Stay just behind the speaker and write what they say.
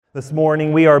This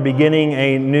morning we are beginning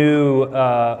a new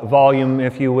volume,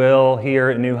 if you will, here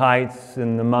at New Heights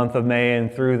in the month of May and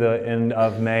through the end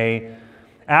of May,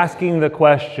 asking the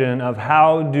question of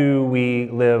how do we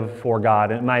live for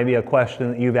God? It might be a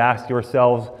question that you've asked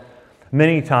yourselves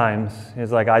many times.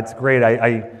 It's like, it's great,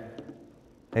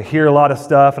 I hear a lot of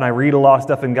stuff and I read a lot of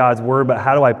stuff in God's Word, but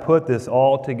how do I put this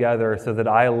all together so that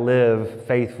I live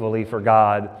faithfully for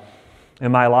God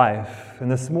in my life?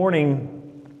 And this morning,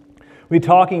 we're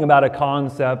talking about a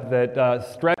concept that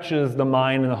stretches the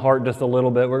mind and the heart just a little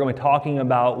bit. We're going to be talking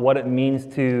about what it means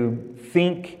to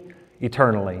think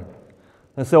eternally.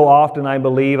 And so often I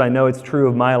know it's true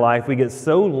of my life, we get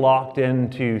so locked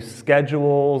into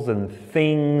schedules and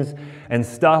things and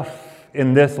stuff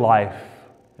in this life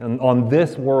and on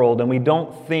this world, and we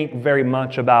don't think very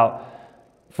much about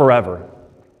forever.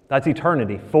 That's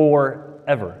eternity,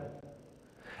 forever.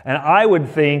 And I would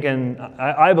think, and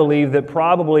I believe that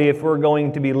probably if we're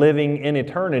going to be living in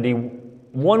eternity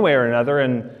one way or another,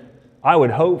 and I would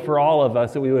hope for all of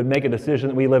us that we would make a decision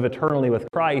that we live eternally with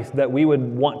Christ, that we would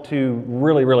want to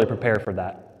really, really prepare for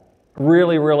that.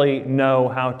 Really, really know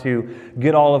how to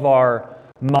get all of our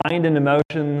mind and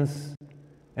emotions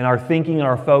and our thinking and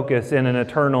our focus in an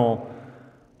eternal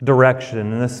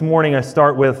direction. And this morning I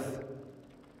start with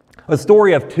a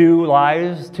story of two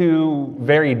lives, two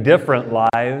very different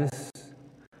lives.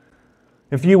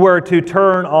 If you were to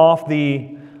turn off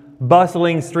the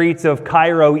bustling streets of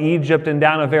Cairo, Egypt, and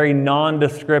down a very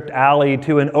nondescript alley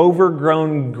to an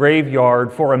overgrown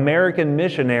graveyard for American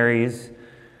missionaries,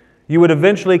 you would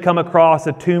eventually come across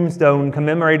a tombstone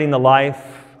commemorating the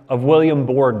life of William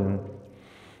Borden.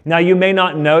 Now, you may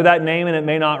not know that name and it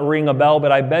may not ring a bell,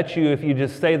 but I bet you if you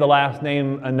just say the last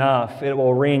name enough, it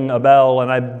will ring a bell.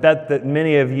 And I bet that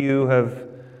many of you have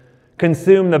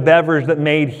consumed the beverage that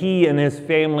made he and his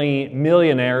family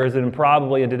millionaires, and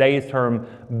probably in today's term,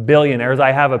 billionaires.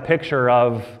 I have a picture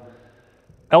of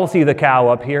Elsie the cow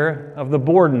up here, of the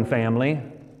Borden family.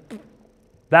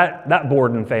 That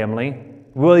Borden family,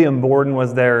 William Borden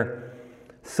was their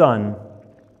son.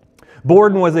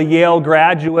 Borden was a Yale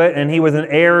graduate, and he was an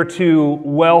heir to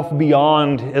wealth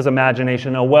beyond his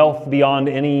imagination, a wealth beyond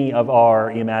any of our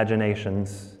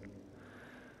imaginations.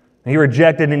 He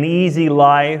rejected an easy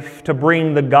life to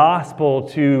bring the gospel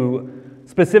to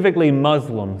specifically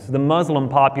Muslims, the Muslim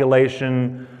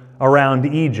population around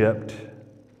Egypt.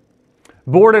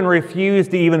 Borden refused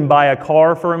to even buy a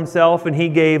car for himself, and he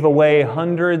gave away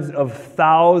hundreds of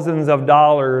thousands of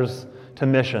dollars to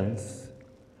missions.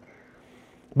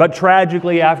 But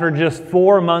tragically, after just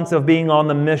 4 months of being on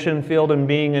the mission field and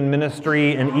being in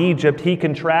ministry in Egypt, he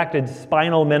contracted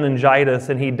spinal meningitis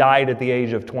and he died at the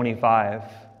age of 25.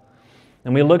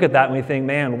 And we look at that and we think,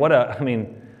 man,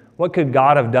 what could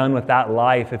God have done with that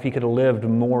life if he could have lived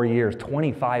more years?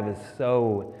 25 is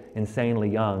so insanely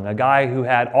young. A guy who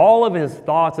had all of his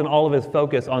thoughts and all of his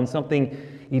focus on something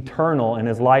eternal, and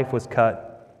his life was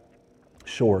cut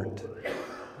short.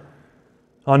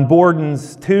 On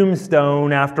Borden's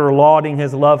tombstone, after lauding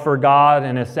his love for God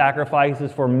and his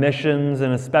sacrifices for missions,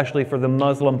 and especially for the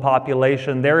Muslim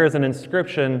population, there is an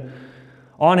inscription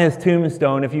on his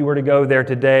tombstone, if you were to go there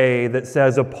today, that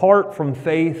says, "Apart from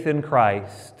faith in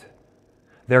Christ,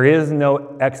 there is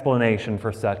no explanation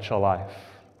for such a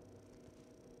life."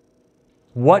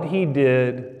 What he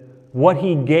did, what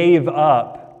he gave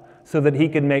up so that he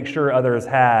could make sure others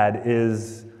had,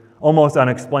 is almost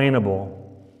unexplainable.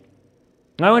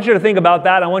 I want you to think about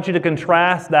that. I want you to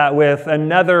contrast that with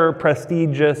another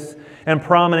prestigious and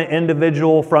prominent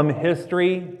individual from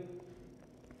history.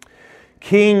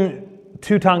 King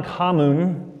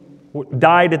Tutankhamun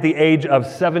died at the age of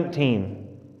 17.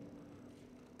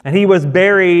 And he was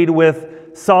buried with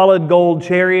solid gold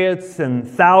chariots and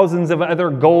thousands of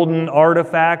other golden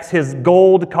artifacts. His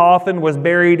gold coffin was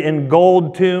buried in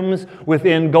gold tombs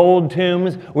within gold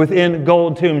tombs within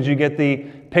gold tombs. You get the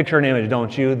picture and image,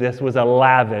 don't you? This was a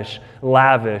lavish,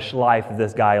 lavish life that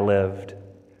this guy lived.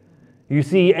 You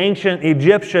see, ancient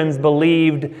Egyptians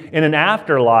believed in an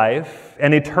afterlife,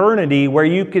 an eternity where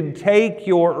you could take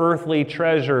your earthly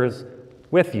treasures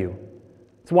with you.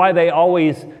 It's why they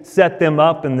always set them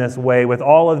up in this way with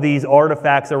all of these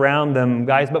artifacts around them,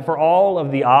 guys. But for all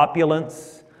of the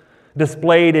opulence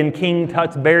displayed in King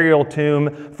Tut's burial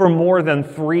tomb for more than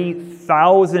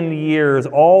 3,000 years,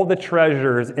 all the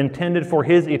treasures intended for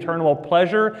his eternal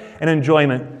pleasure and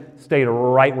enjoyment stayed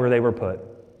right where they were put.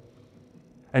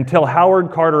 Until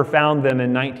Howard Carter found them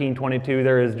in 1922,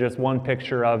 there is just one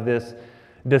picture of this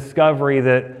discovery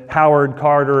that Howard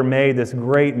Carter made, this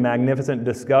great, magnificent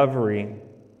discovery.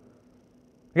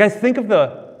 You guys, think of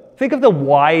the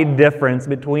wide difference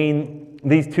between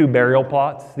these two burial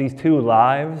plots, these two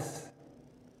lives.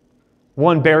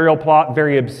 One burial plot,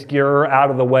 very obscure, out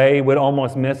of the way, would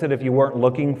almost miss it if you weren't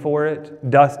looking for it,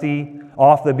 dusty,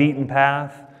 off the beaten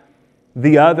path.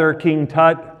 The other, King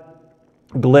Tut,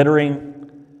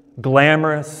 glittering,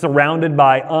 glamorous, surrounded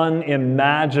by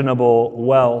unimaginable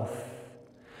wealth.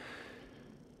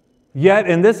 Yet,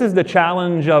 and this is the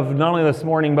challenge of not only this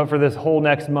morning, but for this whole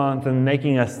next month and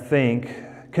making us think,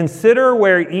 consider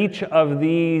where each of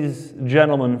these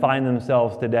gentlemen find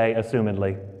themselves today,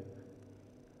 assumedly.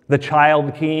 The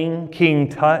child king, King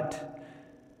Tut,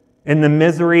 in the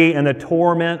misery and the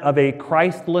torment of a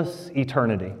Christless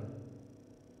eternity.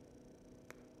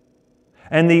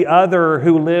 And the other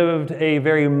who lived a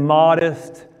very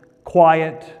modest,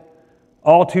 quiet,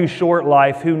 all too short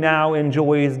life, who now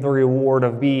enjoys the reward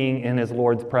of being in his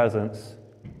Lord's presence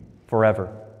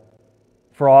forever,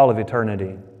 for all of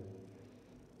eternity.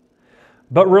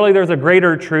 But really there's a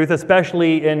greater truth,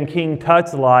 especially in King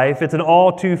Tut's life. It's an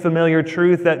all too familiar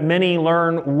truth that many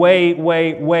learn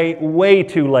way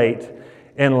too late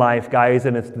in life, guys,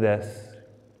 and it's this.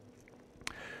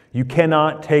 You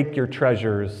cannot take your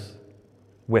treasures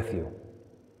with you.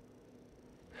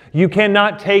 You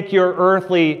cannot take your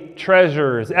earthly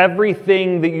treasures,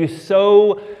 everything that you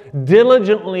so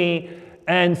diligently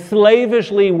and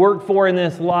slavishly work for in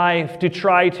this life to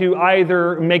try to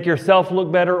either make yourself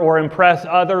look better or impress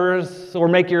others or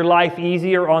make your life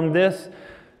easier on this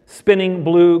spinning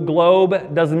blue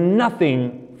globe, does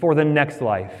nothing for the next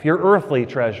life. Your earthly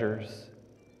treasures,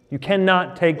 you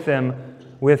cannot take them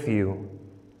with you.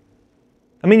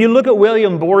 I mean, you look at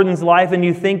William Borden's life and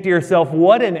you think to yourself,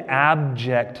 what an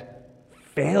abject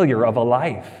failure of a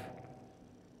life.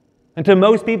 And to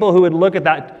most people who would look at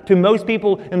that, to most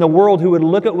people in the world who would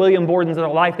look at William Borden's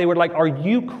life, they would like, are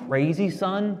you crazy,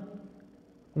 son?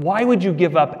 Why would you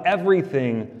give up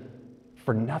everything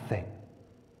for nothing?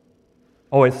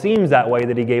 Oh, it seems that way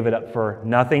that he gave it up for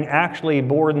nothing. Actually,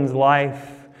 Borden's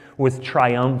life was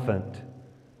triumphant.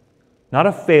 Not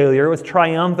a failure, it was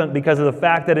triumphant because of the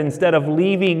fact that instead of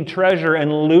leaving treasure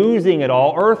and losing it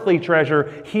all, earthly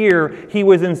treasure here, he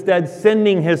was instead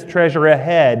sending his treasure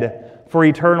ahead for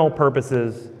eternal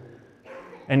purposes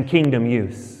and kingdom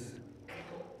use.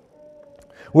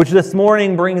 Which this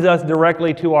morning brings us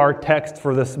directly to our text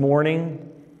for this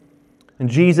morning. And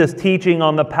Jesus teaching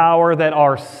on the power that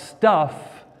our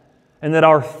stuff and that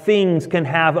our things can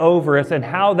have over us and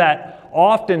how that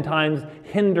oftentimes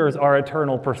hinders our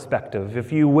eternal perspective.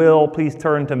 If you will, please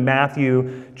turn to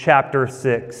Matthew chapter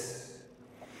 6.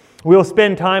 We'll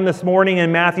spend time this morning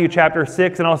in Matthew chapter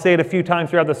 6, and I'll say it a few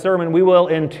times throughout the sermon. We will,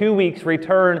 in 2 weeks,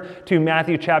 return to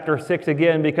Matthew chapter 6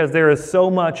 again because there is so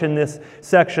much in this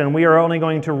section. We are only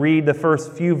going to read the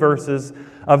first few verses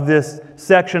of this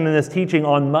section in this teaching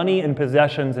on money and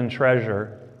possessions and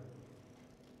treasure.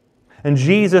 And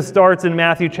Jesus starts in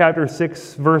Matthew chapter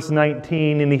 6, verse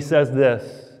 19, and he says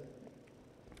this: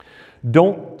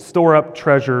 "Don't store up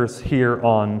treasures here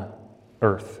on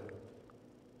earth,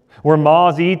 where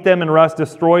moths eat them and rust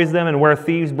destroys them, and where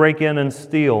thieves break in and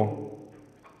steal.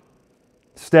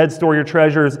 Instead, store your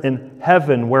treasures in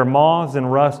heaven, where moths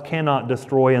and rust cannot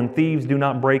destroy, and thieves do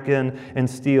not break in and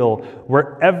steal.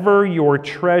 Wherever your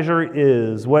treasure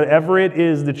is, whatever it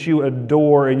is that you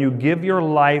adore and you give your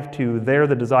life to, there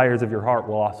the desires of your heart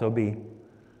will also be.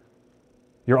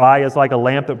 Your eye is like a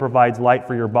lamp that provides light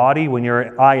for your body. When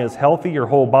your eye is healthy, your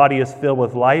whole body is filled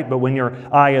with light. But when your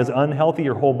eye is unhealthy,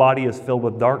 your whole body is filled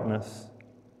with darkness.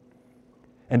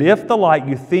 And if the light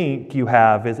you think you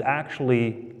have is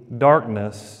actually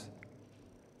darkness,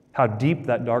 how deep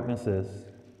that darkness is.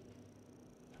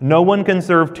 No one can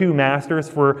serve two masters,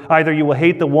 for either you will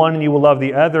hate the one and you will love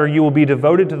the other, you will be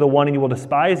devoted to the one and you will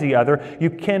despise the other. You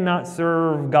cannot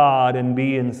serve God and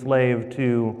be enslaved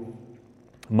to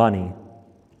money."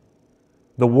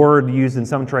 The word used in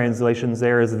some translations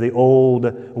there is the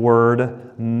old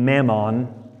word mammon.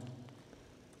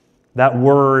 That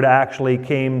word actually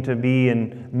came to be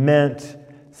and meant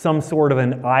some sort of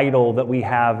an idol that we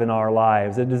have in our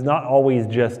lives. It is not always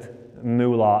just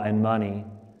moolah and money.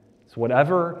 It's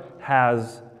whatever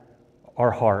has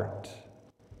our heart.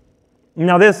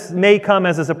 Now, this may come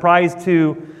as a surprise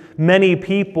to many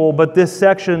people, but this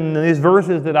section, these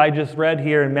verses that I just read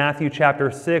here in Matthew chapter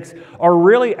 6 are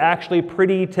really actually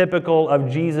pretty typical of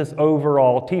Jesus'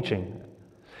 overall teaching.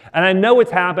 And I know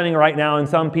it's happening right now in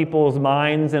some people's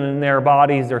minds and in their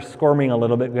bodies. They're squirming a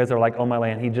little bit because they're like, oh my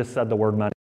land, he just said the word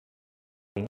money.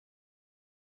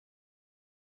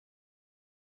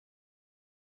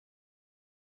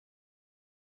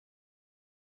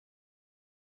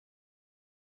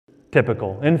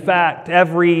 Typical. In fact,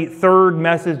 every third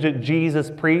message that Jesus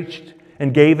preached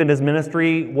and gave in his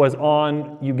ministry was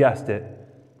on, you guessed it,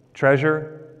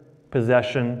 treasure,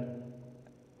 possession,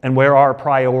 and where our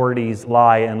priorities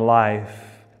lie in life.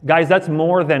 Guys, that's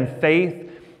more than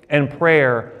faith and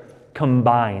prayer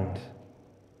combined.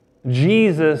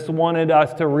 Jesus wanted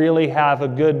us to really have a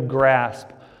good grasp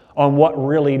on what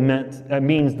really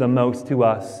means the most to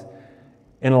us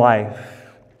in life.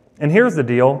 And here's the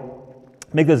deal.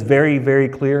 Make this very, very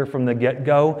clear from the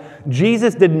get-go.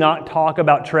 Jesus did not talk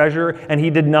about treasure, and he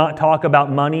did not talk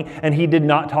about money, and he did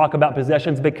not talk about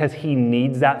possessions because he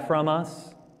needs that from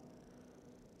us.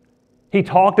 He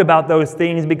talked about those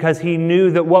things because he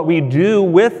knew that what we do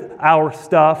with our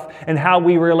stuff and how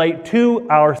we relate to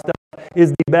our stuff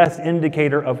is the best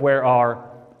indicator of where our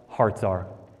hearts are,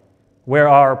 where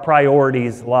our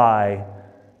priorities lie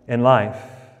in life.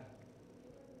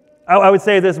 I would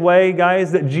say this way,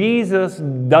 guys, that Jesus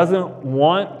doesn't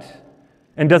want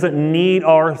and doesn't need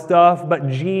our stuff, but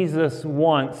Jesus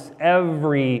wants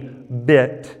every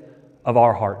bit of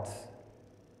our hearts.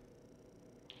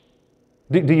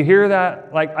 Do you hear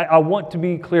that? Like, I want to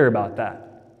be clear about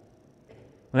that.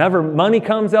 Whenever money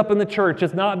comes up in the church,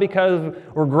 it's not because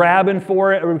we're grabbing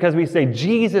for it or because we say,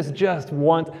 Jesus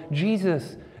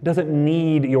doesn't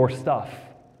need your stuff.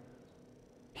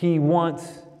 He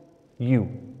wants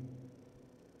you.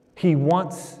 He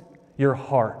wants your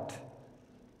heart.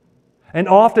 And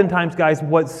oftentimes, guys,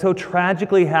 what so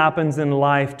tragically happens in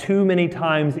life too many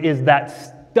times is that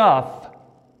stuff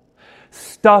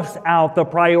stuffs out the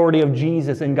priority of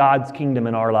Jesus and God's kingdom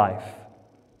in our life.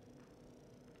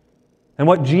 And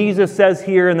what Jesus says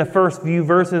here in the first few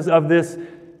verses of this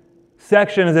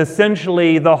section is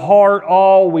essentially the heart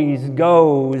always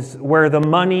goes where the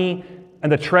money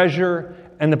and the treasure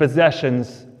and the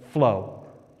possessions flow.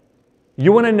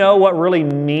 You want to know what really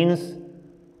means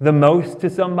the most to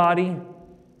somebody?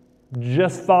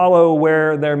 Just follow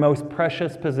where their most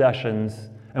precious possessions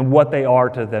and what they are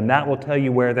to them. That will tell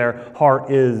you where their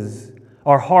heart is.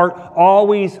 Our heart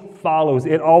always follows.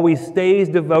 It always stays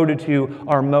devoted to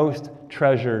our most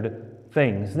treasured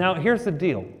things. Now, here's the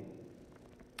deal.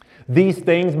 These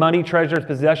things, money, treasures,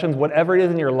 possessions, whatever it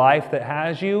is in your life that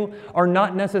has you, are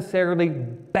not necessarily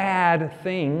bad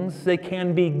things. They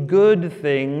can be good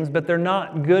things, but they're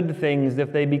not good things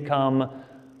if they become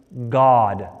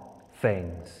God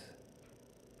things.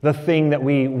 The thing that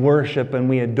we worship and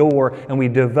we adore and we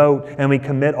devote and we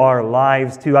commit our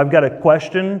lives to. I've got a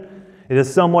question. It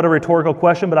is somewhat a rhetorical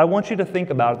question, but I want you to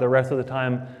think about it the rest of the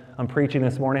time I'm preaching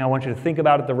this morning. I want you to think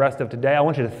about it the rest of today. I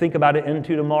want you to think about it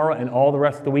into tomorrow and all the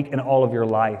rest of the week and all of your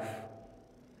life.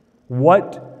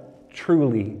 What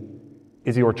truly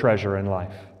is your treasure in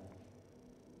life?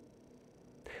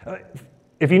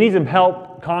 If you need some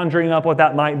help conjuring up what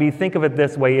that might be, think of it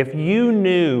this way. If you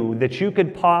knew that you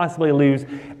could possibly lose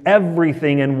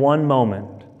everything in one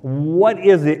moment, what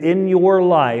is it in your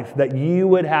life that you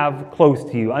would have close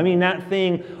to you? I mean, that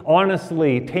thing,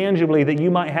 honestly, tangibly, that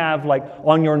you might have like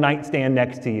on your nightstand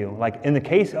next to you. Like in the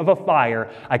case of a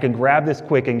fire, I can grab this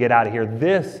quick and get out of here.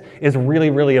 This is really,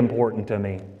 really important to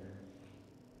me.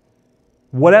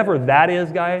 Whatever that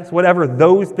is, guys, whatever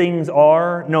those things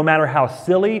are, no matter how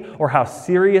silly or how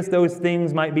serious those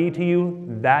things might be to you,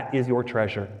 that is your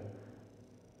treasure.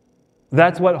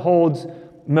 That's what holds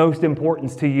most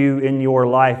importance to you in your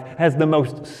life, has the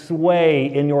most sway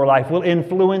in your life, will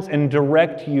influence and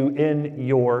direct you in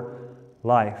your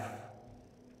life.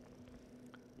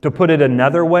 To put it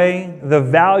another way, the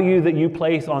value that you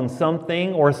place on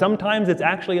something, or sometimes it's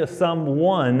actually a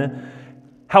someone,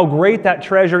 how great that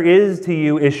treasure is to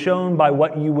you is shown by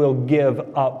what you will give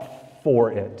up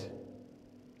for it.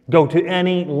 Go to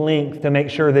any length to make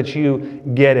sure that you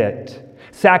get it.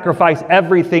 Sacrifice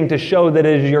everything to show that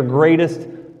it is your greatest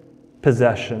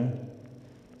possession.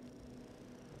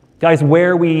 Guys,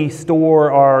 where we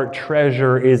store our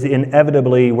treasure is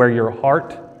inevitably where your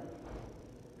heart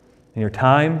and your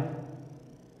time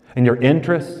and your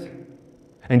interest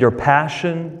and your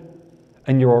passion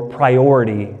and your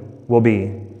priority will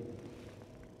be.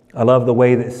 I love the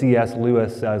way that C.S.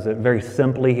 Lewis says it. Very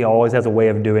simply, he always has a way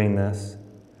of doing this.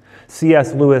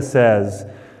 C.S. Lewis says,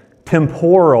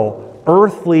 temporal,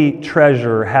 earthly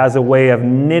treasure has a way of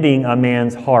knitting a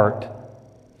man's heart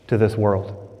to this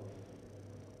world.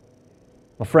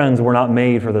 Well, friends, we're not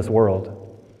made for this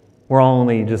world. We're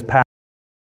only just passing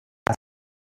the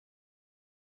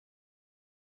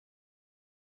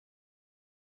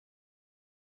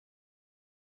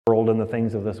world and the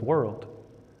things of this world.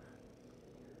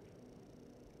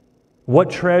 What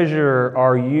treasure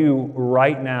are you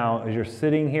right now as you're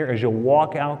sitting here, as you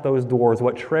walk out those doors?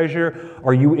 What treasure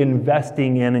are you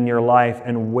investing in your life,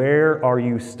 and where are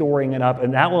you storing it up?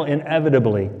 And that will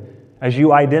inevitably, As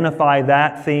you identify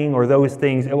that thing or those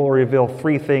things, it will reveal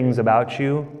three things about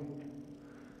you: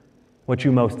 what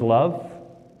you most love,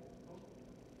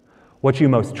 what you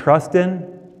most trust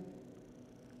in,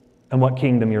 and what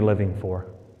kingdom you're living for.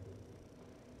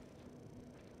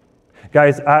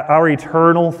 Guys, our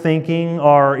eternal thinking,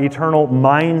 our eternal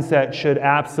mindset should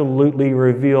absolutely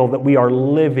reveal that we are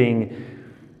living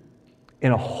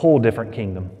in a whole different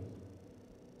kingdom.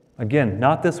 Again,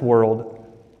 not this world,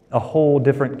 a whole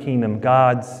different kingdom,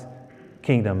 God's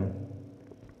kingdom.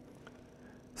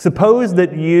 Suppose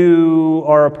that you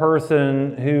are a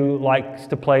person who likes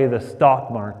to play the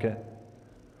stock market,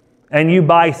 and you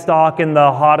buy stock in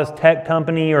the hottest tech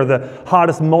company or the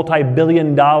hottest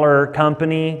multi-billion-dollar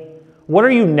company. What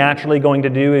are you naturally going to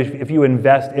do if you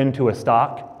invest into a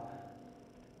stock?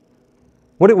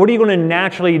 What are you going to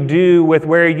naturally do with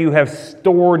where you have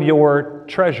stored your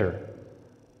treasure?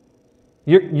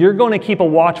 You're going to keep a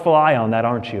watchful eye on that,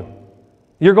 aren't you?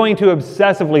 You're going to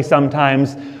obsessively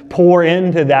sometimes pour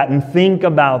into that and think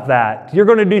about that. You're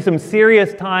going to do some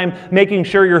serious time making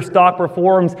sure your stock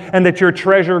performs and that your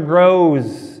treasure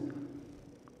grows.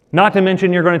 Not to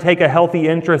mention you're going to take a healthy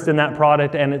interest in that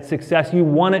product and its success. You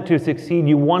want it to succeed.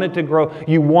 You want it to grow.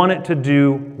 You want it to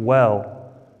do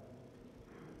well.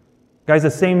 Guys,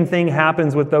 the same thing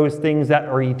happens with those things that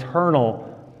are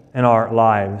eternal in our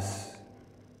lives.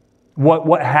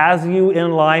 What has you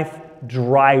in life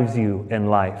drives you in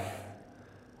life.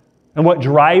 And what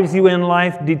drives you in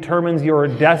life determines your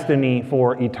destiny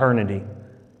for eternity.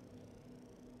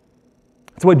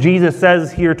 It's what Jesus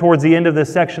says here towards the end of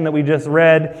this section that we just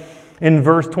read. In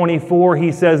verse 24,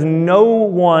 he says, "No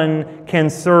one can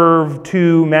serve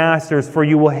two masters, for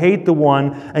you will hate the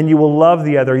one and you will love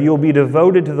the other. You will be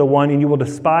devoted to the one and you will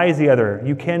despise the other.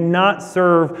 You cannot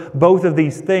serve both of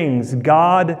these things,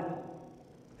 God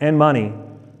and money."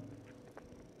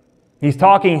 He's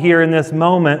talking here in this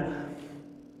moment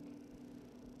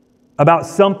about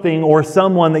something or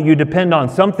someone that you depend on,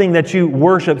 something that you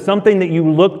worship, something that you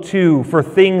look to for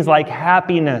things like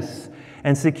happiness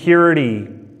and security.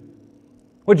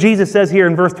 What Jesus says here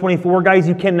in verse 24, guys,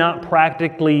 you cannot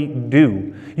practically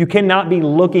do. You cannot be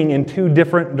looking in two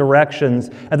different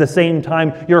directions at the same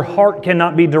time. Your heart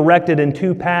cannot be directed in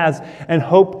two paths and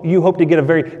you hope to get a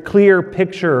very clear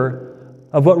picture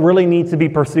of what really needs to be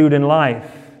pursued in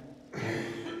life.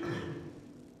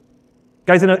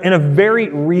 Guys, in a very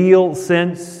real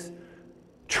sense,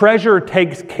 treasure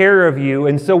takes care of you,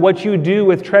 and so what you do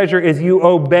with treasure is you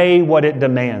obey what it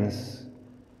demands.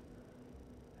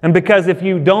 And because if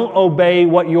you don't obey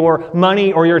what your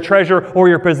money or your treasure or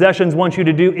your possessions want you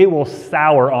to do, it will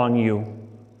sour on you,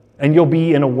 and you'll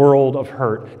be in a world of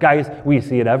hurt. Guys, we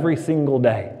see it every single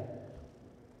day.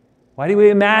 Why do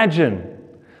we imagine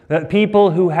that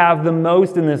people who have the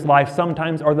most in this life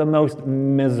sometimes are the most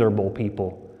miserable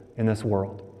people in this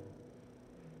world?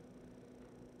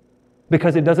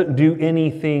 Because it doesn't do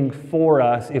anything for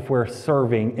us if we're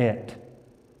serving it.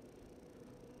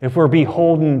 If we're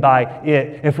beholden by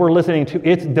it, if we're listening to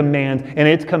its demands and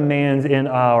its commands in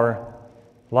our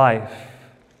life.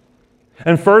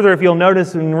 And further, if you'll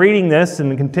notice in reading this,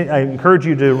 and I encourage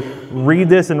you to read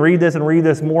this and read this and read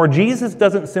this more, Jesus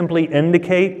doesn't simply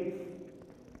indicate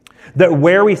that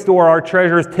where we store our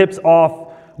treasures tips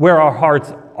off where our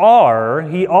hearts are.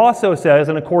 He also says,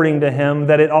 and according to him,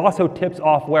 that it also tips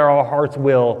off where our hearts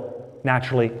will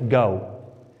naturally go,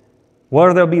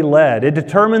 where they'll be led. It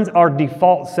determines our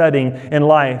default setting in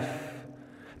life.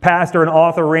 Pastor and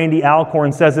author Randy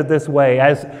Alcorn says it this way: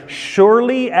 as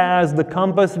surely as the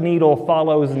compass needle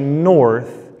follows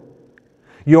north,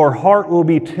 your heart will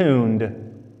be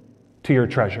tuned to your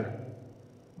treasure.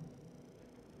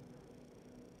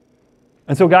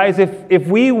 And so, guys, if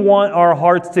we want our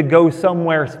hearts to go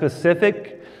somewhere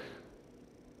specific,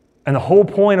 and the whole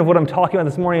point of what I'm talking about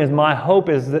this morning is my hope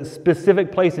is that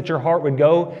specific place that your heart would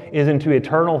go is into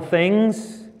eternal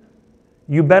things,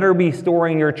 you better be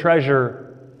storing your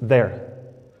treasure there.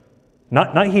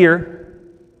 Not here,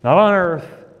 not on earth,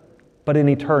 but in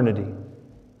eternity.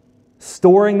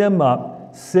 Storing them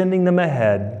up, sending them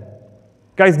ahead.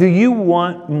 Guys, do you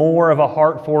want more of a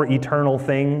heart for eternal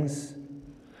things?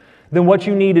 Then what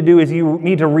you need to do is you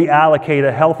need to reallocate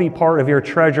a healthy part of your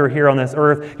treasure here on this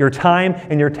earth, your time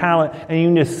and your talent, and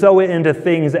you need to sow it into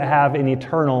things that have an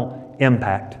eternal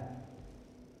impact.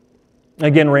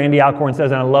 Again, Randy Alcorn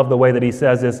says, and I love the way that he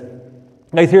says this,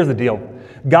 guys, here's the deal.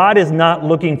 God is not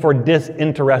looking for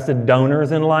disinterested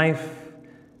donors in life.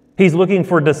 He's looking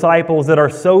for disciples that are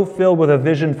so filled with a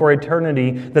vision for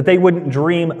eternity that they wouldn't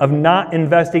dream of not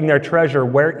investing their treasure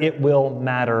where it will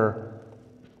matter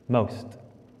most.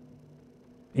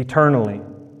 Eternally,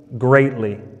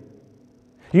 greatly.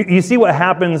 You see what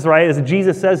happens, right? As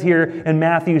Jesus says here in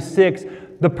Matthew 6,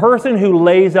 the person who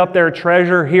lays up their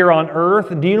treasure here on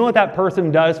earth, do you know what that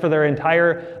person does for their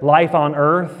entire life on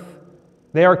earth?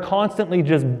 They are constantly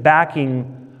just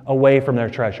backing away from their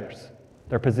treasures,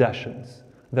 their possessions,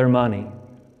 their money,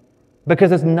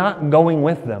 because it's not going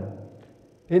with them.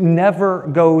 It never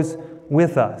goes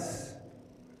with us.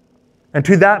 And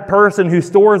to that person who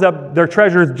stores up their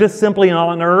treasures just simply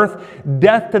on earth,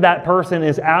 death to that person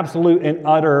is absolute and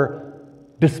utter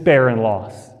despair and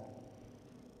loss.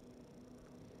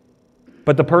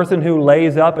 But the person who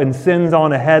lays up and sends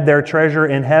on ahead their treasure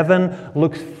in heaven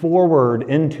looks forward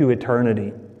into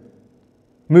eternity,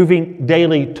 moving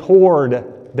daily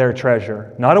toward their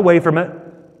treasure, not away from it,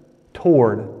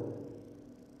 toward.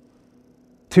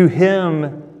 To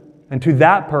him and to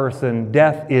that person,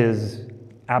 death is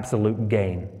absolute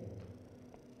gain.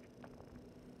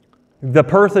 The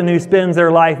person who spends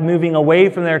their life moving away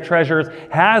from their treasures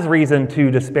has reason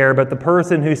to despair, but the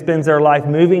person who spends their life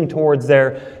moving towards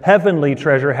their heavenly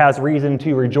treasure has reason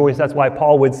to rejoice. That's why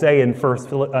Paul would say in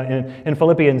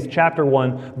Philippians chapter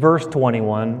 1, verse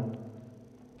 21,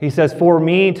 he says, "For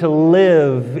me to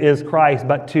live is Christ,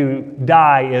 but to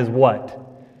die is" what?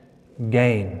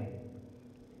 Gain.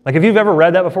 Like if you've ever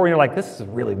read that before and you're like, this is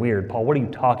really weird, Paul, what are you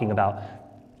talking about?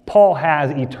 Paul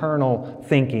has eternal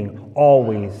thinking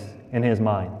always in his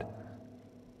mind.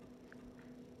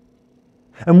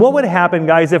 And what would happen,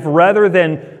 guys, if rather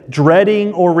than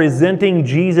dreading or resenting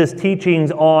Jesus'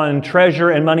 teachings on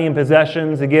treasure and money and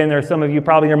possessions, again, there's some of you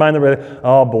probably in your mind that are,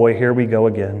 oh boy, here we go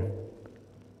again.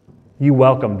 You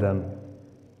welcomed them.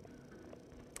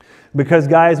 Because,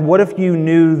 guys, what if you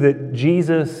knew that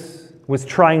Jesus was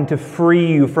trying to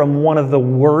free you from one of the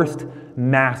worst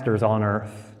masters on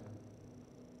earth?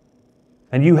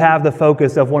 And you have the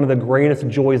focus of one of the greatest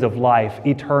joys of life,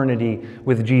 eternity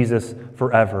with Jesus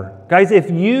forever. Guys,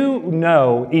 if you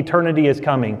know eternity is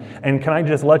coming, and can I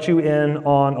just let you in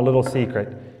on a little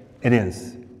secret? It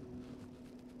is.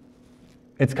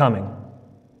 It's coming.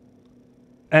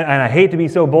 And I hate to be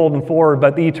so bold and forward,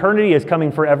 but the eternity is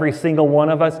coming for every single one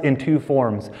of us in two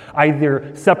forms.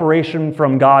 Either separation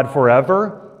from God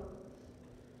forever,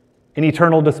 in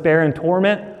eternal despair and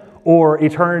torment, or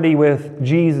eternity with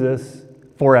Jesus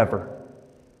forever,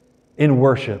 in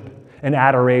worship, in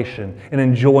adoration, in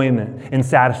enjoyment, in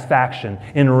satisfaction,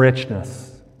 in richness.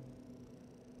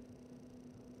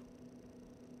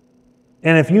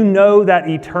 And if you know that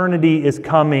eternity is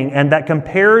coming and that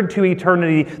compared to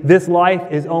eternity, this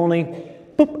life is only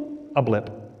boop, a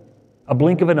blip, a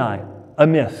blink of an eye, a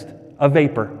mist, a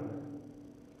vapor,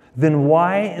 then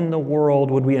why in the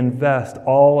world would we invest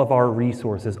all of our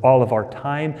resources, all of our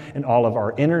time, and all of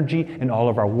our energy, and all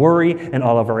of our worry, and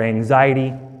all of our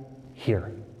anxiety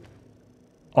here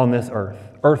on this earth,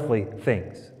 earthly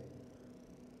things?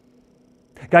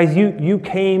 Guys, you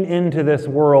came into this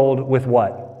world with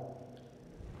what?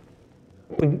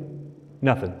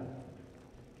 Nothing.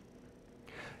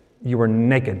 You were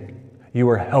naked. You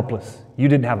were helpless. You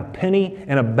didn't have a penny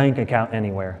in a bank account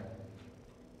anywhere.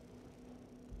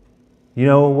 You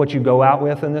know what you go out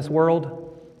with in this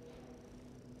world?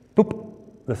 Boop,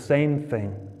 the same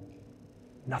thing.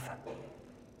 Nothing.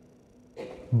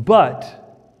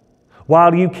 But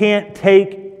while you can't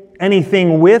take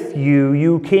anything with you,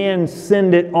 you can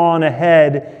send it on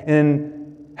ahead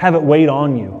and have it wait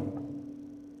on you.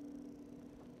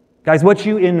 Guys, what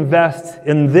you invest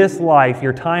in this life,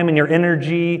 your time and your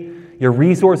energy, your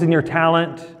resource and your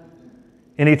talent,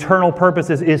 and eternal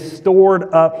purposes is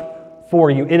stored up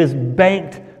for you. It is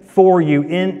banked for you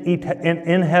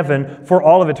in heaven for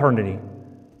all of eternity.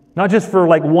 Not just for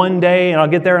like one day and I'll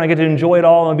get there and I get to enjoy it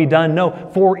all and be done.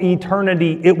 No, for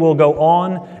eternity it will go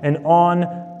on and on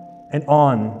and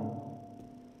on.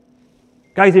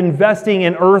 Guys, investing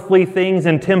in earthly things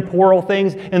and temporal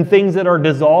things and things that are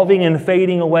dissolving and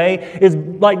fading away is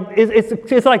like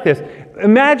it's like this.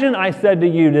 Imagine I said to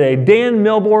you today, Dan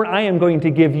Milborn, I am going to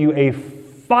give you a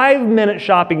 5-minute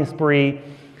shopping spree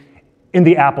in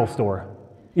the Apple store.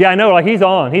 Yeah, I know, like he's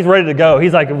on. He's ready to go.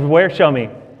 He's like, where? Show me.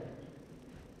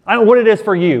 I don't know what it is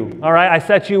for you, all right? I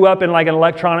set you up in like an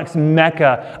electronics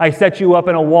mecca. I set you up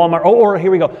in a Walmart. Or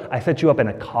here we go. I set you up in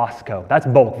a Costco. That's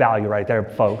bulk value right there,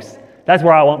 folks. That's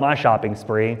where I want my shopping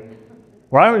spree.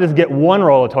 Where I don't just get one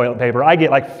roll of toilet paper. I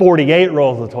get like 48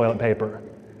 rolls of toilet paper.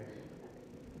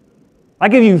 I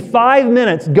give you 5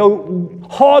 minutes. Go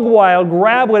hog wild.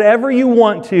 Grab whatever you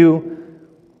want to.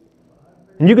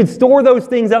 And you can store those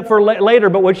things up for later,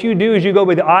 but what you do is you go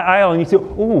by the aisle and you say,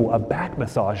 ooh, a back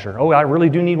massager. Oh, I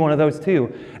really do need one of those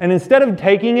too. And instead of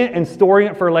taking it and storing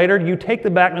it for later, you take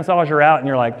the back massager out and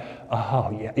you're like,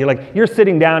 oh yeah. You're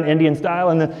sitting down Indian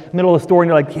style in the middle of the store and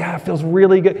you're like, yeah, it feels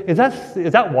really good. Is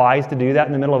that wise to do that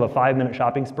in the middle of a 5-minute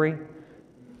shopping spree?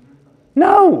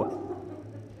 No.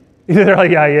 They're like,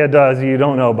 yeah, it does. You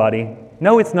don't know, buddy.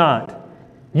 No, it's not.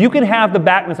 You can have the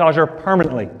back massager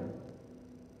permanently.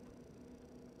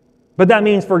 But that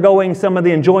means forgoing some of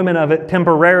the enjoyment of it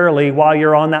temporarily while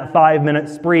you're on that 5-minute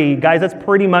spree. Guys, that's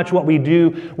pretty much what we do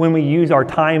when we use our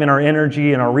time and our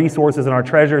energy and our resources and our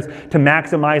treasures to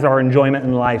maximize our enjoyment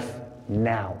in life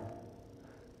now.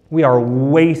 We are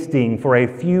wasting for a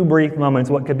few brief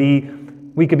moments what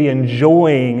we could be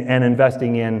enjoying and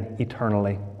investing in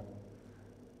eternally.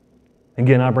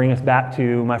 Again, I bring us back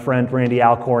to my friend Randy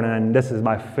Alcorn, and this is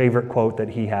my favorite quote that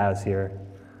he has here.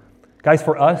 Guys,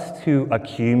 for us to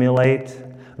accumulate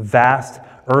vast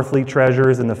earthly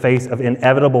treasures in the face of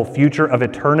inevitable future of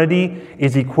eternity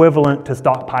is equivalent to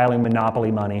stockpiling monopoly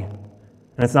money.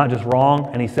 And it's not just wrong,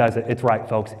 and he says it. It's right,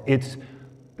 folks. It's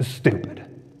stupid.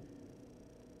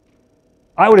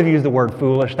 I would have used the word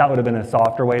foolish. That would have been a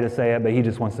softer way to say it, but he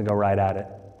just wants to go right at it.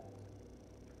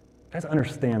 You guys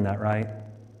understand that, right?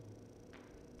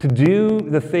 To do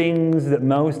the things that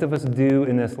most of us do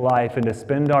in this life and to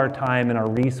spend our time and our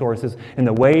resources in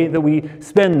the way that we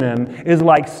spend them is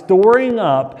like storing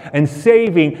up and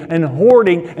saving and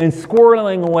hoarding and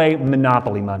squirreling away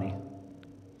monopoly money.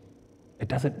 It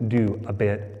doesn't do a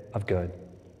bit of good.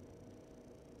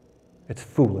 It's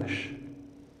foolish.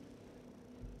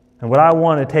 And what I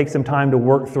want to take some time to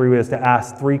work through is to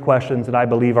ask 3 questions that I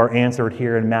believe are answered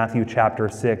here in Matthew chapter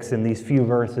 6 in these few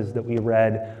verses that we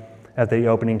read at the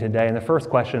opening today. And the first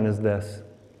question is this: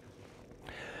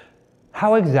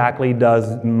 how exactly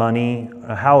does money,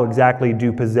 how exactly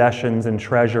do possessions and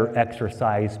treasure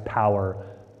exercise power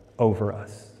over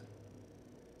us?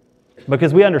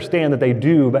 Because we understand that they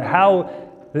do, but how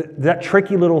that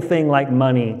tricky little thing like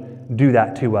money do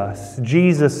that to us?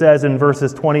 Jesus says in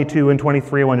verses 22 and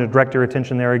 23, I want to direct your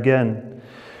attention there again.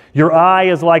 Your eye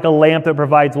is like a lamp that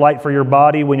provides light for your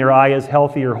body. When your eye is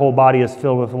healthy, your whole body is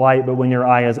filled with light. But when your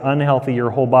eye is unhealthy, your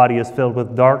whole body is filled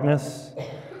with darkness.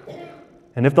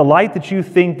 And if the light that you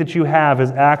think that you have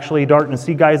is actually darkness,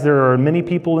 see guys, there are many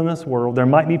people in this world. There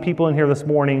might be people in here this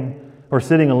morning who are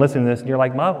sitting and listening to this, and you're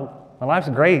like, my life's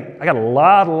great. I got a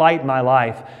lot of light in my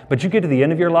life. But you get to the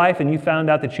end of your life and you found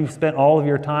out that you've spent all of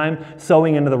your time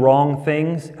sowing into the wrong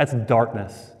things. That's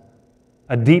darkness.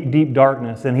 A deep, deep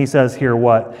darkness. And he says here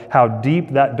what? How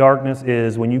deep that darkness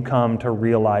is when you come to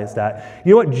realize that.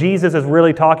 You know what Jesus is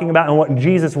really talking about, and what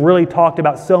Jesus really talked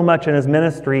about so much in his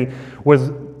ministry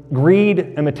was greed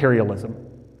and materialism.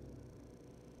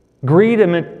 Greed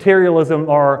and materialism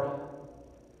are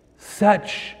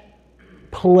such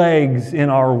plagues in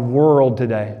our world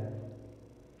today.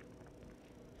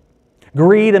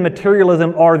 Greed and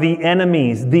materialism are the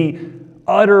enemies, the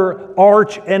utter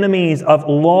arch enemies of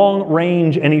long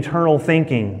range and eternal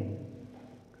thinking.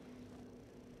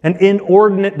 An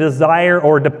inordinate desire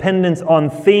or dependence on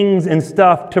things and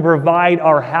stuff to provide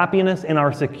our happiness and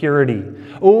our security.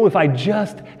 Oh, if I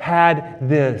just had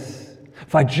this.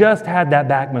 If I just had that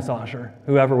back massager.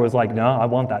 Whoever was like, no, I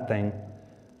want that thing.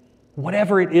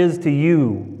 Whatever it is to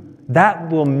you,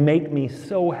 that will make me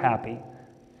so happy.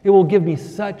 It will give me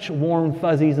such warm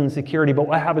fuzzies and security. But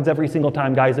what happens every single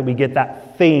time, guys, that we get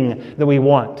that thing that we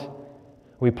want?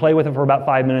 We play with it for about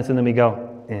 5 minutes and then we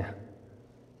go, eh.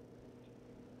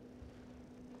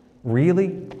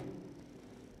 Really?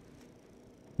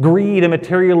 Greed and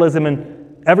materialism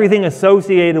and everything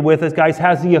associated with us, guys,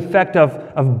 has the effect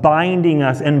of binding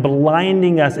us and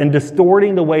blinding us and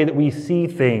distorting the way that we see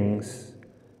things,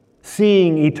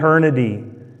 seeing eternity.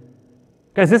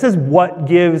 Guys, this is what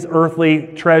gives earthly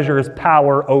treasures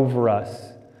power over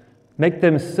us. Make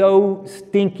them so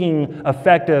stinking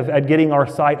effective at getting our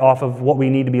sight off of what we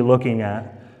need to be looking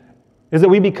at. Is that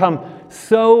we become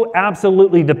so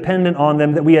absolutely dependent on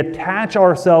them that we attach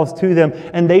ourselves to them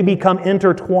and they become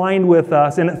intertwined with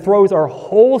us, and it throws our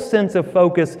whole sense of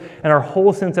focus and our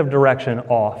whole sense of direction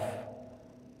off.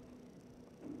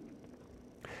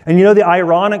 And you know, the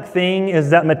ironic thing is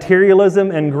that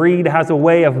materialism and greed has a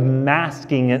way of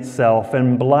masking itself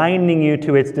and blinding you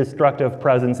to its destructive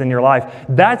presence in your life.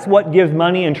 That's what gives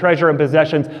money and treasure and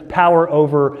possessions power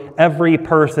over every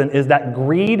person, is that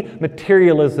greed,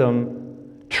 materialism,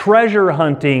 treasure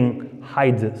hunting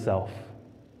hides itself.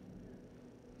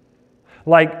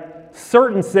 Like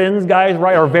certain sins, guys,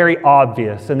 right, are very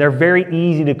obvious and they're very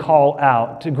easy to call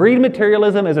out. Greed and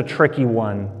materialism is a tricky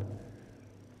one.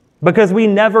 because we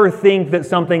never think that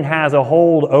something has a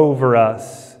hold over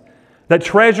us. That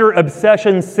treasure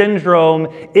obsession syndrome,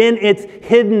 in its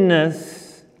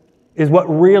hiddenness, is what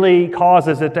really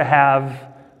causes it to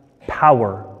have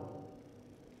power.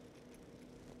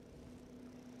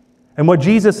 And what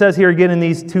Jesus says here again in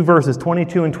these two verses,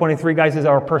 22 and 23, guys, is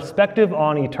our perspective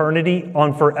on eternity,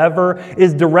 on forever,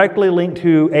 is directly linked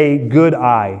to a good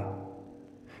eye.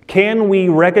 Can we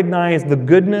recognize the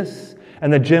goodness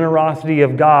and the generosity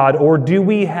of God, or do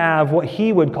we have what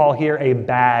he would call here a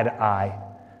bad eye?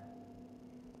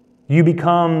 You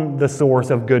become the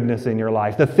source of goodness in your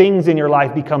life. The things in your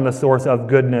life become the source of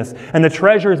goodness. And the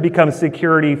treasures become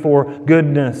security for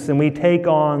goodness. And we take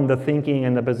on the thinking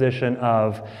and the position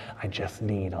of, I just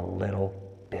need a little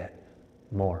bit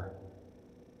more.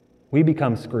 We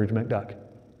become Scrooge McDuck.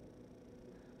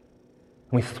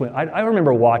 We swim. I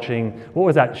remember watching, what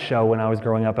was that show when I was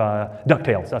growing up?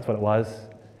 DuckTales, that's what it was.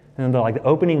 And the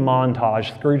opening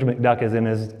montage, Scrooge McDuck is in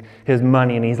his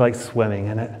money and he's like swimming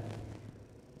in it.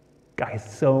 Guys,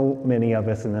 so many of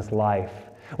us in this life,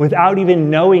 without even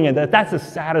knowing it, that's the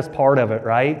saddest part of it,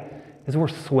 right? Is we're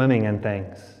swimming in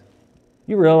things.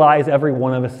 You realize every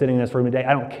one of us sitting in this room today,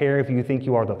 I don't care if you think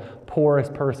you are the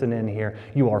poorest person in here,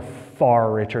 you are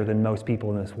far richer than most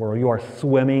people in this world. You are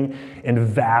swimming in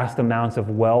vast amounts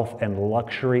of wealth and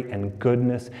luxury and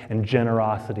goodness and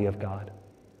generosity of God.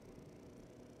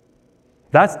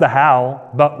 That's the how,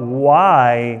 but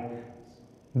why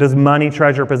does money,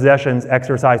 treasure, possessions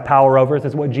exercise power over us?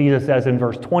 That's what Jesus says in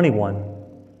verse 21.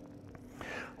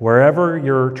 Wherever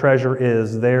your treasure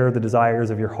is, there the desires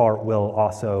of your heart will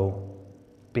also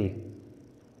be.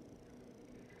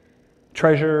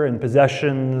 Treasure and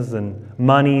possessions and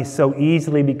money so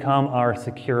easily become our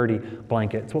security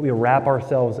blanket. It's what we wrap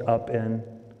ourselves up in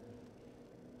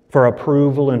for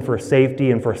approval and for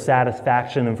safety and for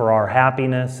satisfaction and for our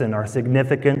happiness and our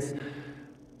significance.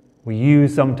 We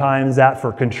use sometimes that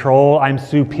for control. I'm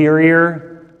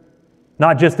superior,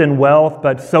 not just in wealth,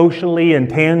 but socially and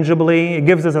tangibly. It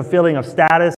gives us a feeling of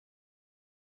status.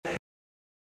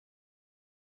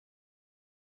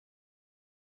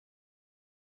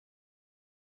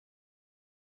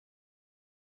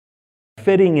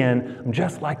 Fitting in, I'm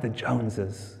just like the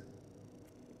Joneses.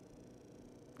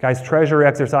 Guys, treasure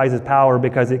exercises power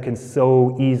because it can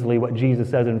so easily, what Jesus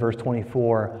says in verse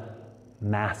 24,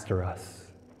 master us.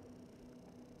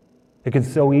 It can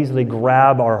so easily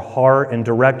grab our heart and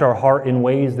direct our heart in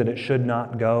ways that it should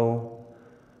not go.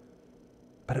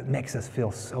 But it makes us feel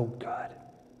so good.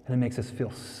 And it makes us feel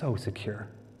so secure.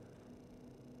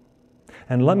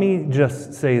 And let me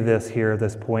just say this here at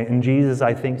this point. And Jesus,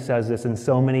 I think, says this in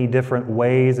so many different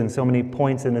ways and so many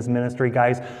points in his ministry.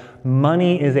 Guys,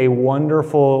 money is a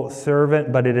wonderful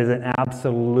servant, but it is an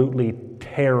absolutely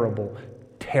terrible,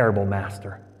 terrible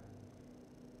master.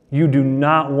 You do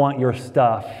not want your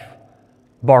stuff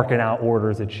barking out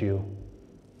orders at you.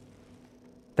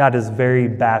 That is a very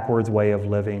backwards way of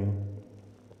living.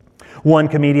 One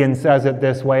comedian says it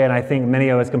this way, and I think many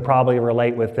of us can probably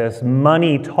relate with this.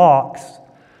 Money talks,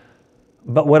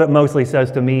 but what it mostly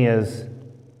says to me is,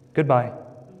 goodbye.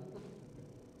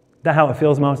 Is that how it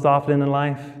feels most often in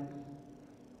life?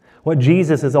 What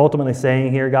Jesus is ultimately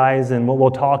saying here, guys, and what we'll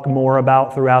talk more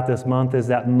about throughout this month, is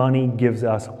that money gives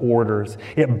us orders.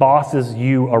 It bosses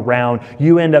you around.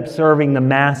 You end up serving the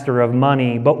master of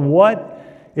money. But what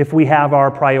if we have our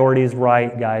priorities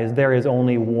right, guys? There is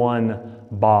only one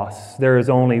boss. There is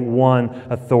only one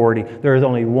authority. There is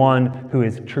only one who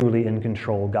is truly in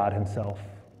control, God himself.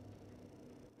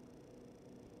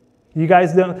 You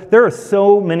guys know, there are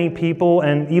so many people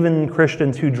and even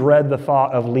Christians who dread the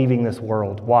thought of leaving this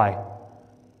world. Why?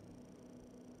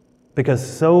 Because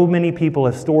so many people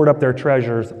have stored up their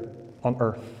treasures on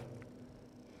earth,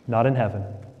 not in heaven.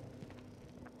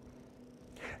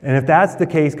 And if that's the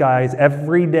case, guys,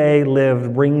 every day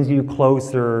lived brings you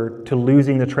closer to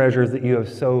losing the treasures that you have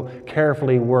so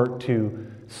carefully worked to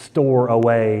store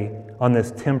away on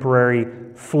this temporary,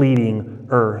 fleeting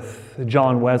earth.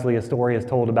 John Wesley, a story is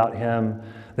told about him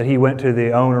that he went to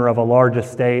the owner of a large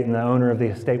estate, and the owner of the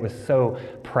estate was so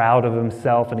proud of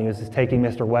himself, and he was just taking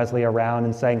Mr. Wesley around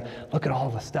and saying, look at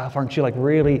all the stuff, aren't you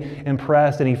really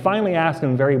impressed? And he finally asked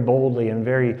him very boldly and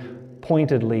very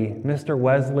pointedly, Mr.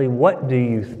 Wesley, what do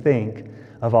you think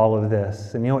of all of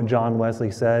this? And you know what John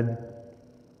Wesley said?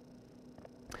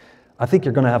 I think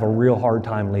you're going to have a real hard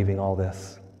time leaving all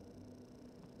this.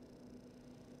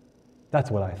 That's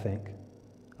what I think.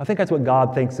 I think that's what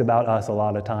God thinks about us a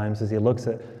lot of times as he looks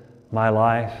at my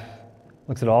life,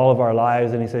 looks at all of our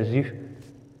lives, and he says, you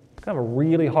have a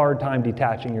really hard time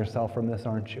detaching yourself from this,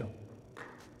 aren't you?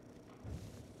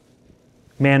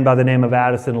 A man by the name of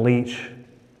Addison Leach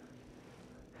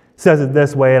says it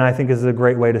this way, and I think this is a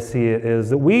great way to see it, is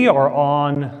that we are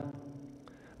on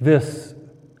this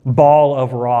ball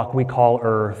of rock we call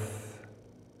Earth,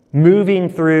 moving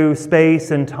through space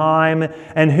and time,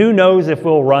 and who knows if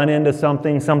we'll run into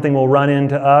something will run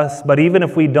into us, but even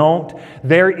if we don't,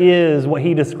 there is what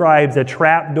he describes a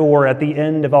trap door at the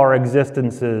end of our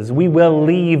existences. We will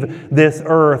leave this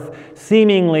earth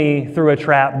seemingly through a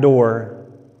trap door.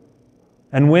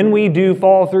 And when we do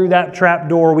fall through that trap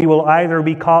door, we will either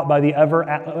be caught by the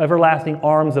everlasting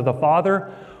arms of the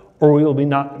Father, or we will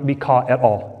not be caught at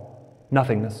all.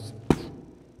 Nothingness.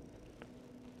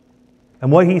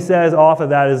 And what he says off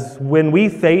of that is, when we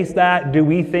face that, do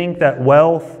we think that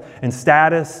wealth and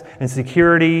status and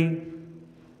security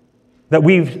that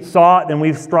we've sought and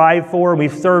we've strived for,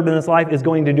 we've served in this life, is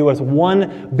going to do us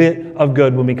one bit of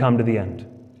good when we come to the end?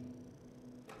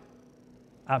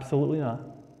 Absolutely not.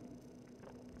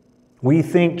 We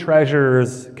think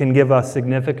treasures can give us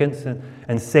significance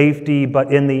and safety,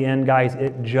 but in the end, guys,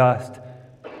 it just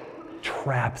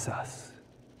traps us.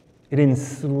 It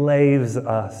enslaves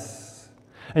us.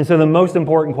 And so the most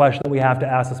important question that we have to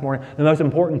ask this morning, the most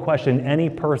important question any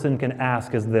person can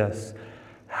ask is this: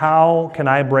 how can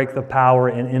I break the power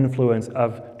and influence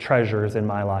of treasures in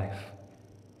my life?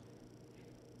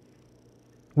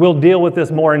 We'll deal with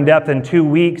this more in depth in 2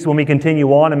 weeks when we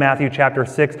continue on in Matthew chapter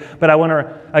 6. But I want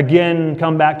to again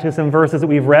come back to some verses that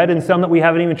we've read and some that we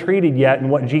haven't even treated yet in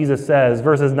what Jesus says.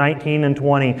 Verses 19 and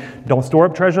 20. Don't store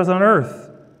up treasures on earth.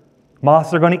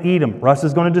 Moths are going to eat them. Rust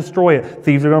is going to destroy it.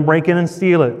 Thieves are going to break in and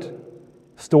steal it.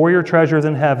 Store your treasures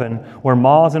in heaven, where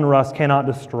moths and rust cannot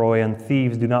destroy, and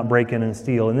thieves do not break in and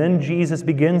steal. And then Jesus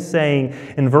begins saying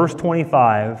in verse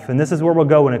 25, and this is where we'll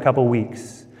go in a couple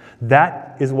weeks,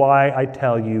 that is why I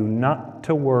tell you not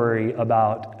to worry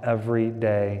about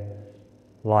everyday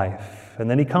life. And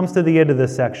then he comes to the end of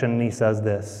this section and he says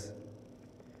this: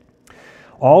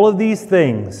 all of these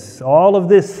things, all of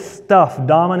this stuff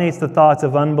dominates the thoughts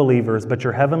of unbelievers, but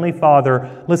your heavenly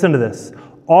Father, listen to this,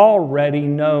 already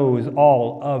knows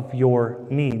all of your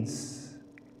needs.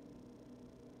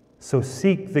 So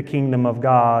seek the kingdom of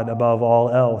God above all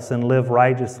else and live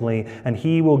righteously, and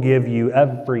He will give you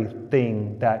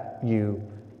everything that you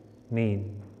need.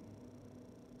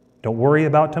 Don't worry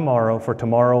about tomorrow, for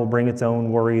tomorrow will bring its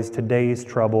own worries. Today's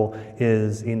trouble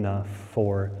is enough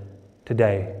for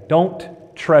today.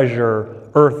 Don't treasure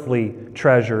earthly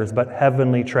treasures, but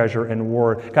heavenly treasure and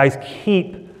word. Guys,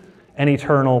 keep an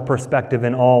eternal perspective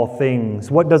in all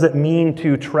things. What does it mean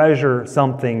to treasure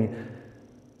something?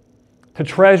 To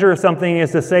treasure something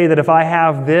is to say that if I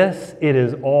have this, it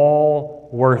is all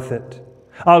worth it.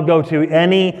 I'll go to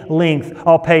any length.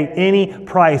 I'll pay any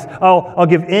price. I'll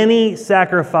give any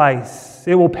sacrifice.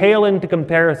 It will pale into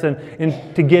comparison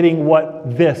into getting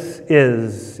what this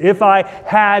is. If I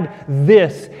had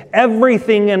this,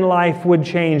 everything in life would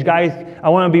change. Guys, I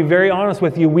want to be very honest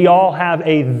with you. We all have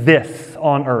a this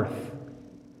on earth.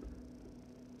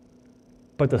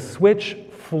 But the switch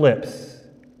flips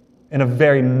in a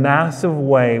very massive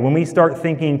way when we start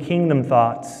thinking kingdom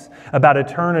thoughts about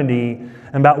eternity,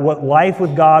 about what life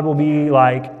with God will be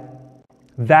like.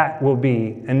 That will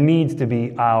be and needs to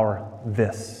be our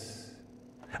this.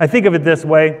 I think of it this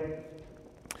way.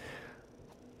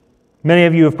 Many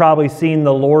of you have probably seen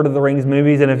the Lord of the Rings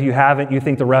movies, and if you haven't, you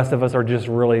think the rest of us are just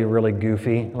really, really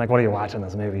goofy. Like, what are you watching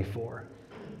this movie for?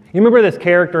 You remember this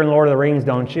character in Lord of the Rings,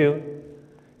 don't you?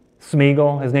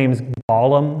 Smeagol. His name's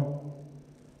Gollum.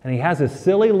 And he has this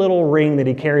silly little ring that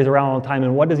he carries around all the time,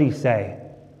 and what does he say?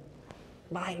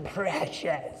 My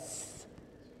precious.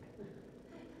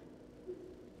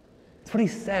 That's what he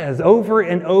says over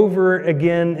and over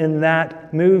again in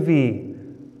that movie.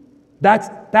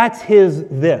 That's his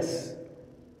this.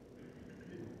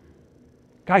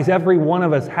 Guys, every one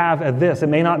of us have a this. It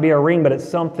may not be a ring, but it's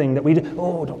something that we do.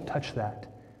 Oh, don't touch that.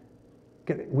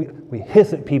 We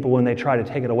hiss at people when they try to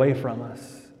take it away from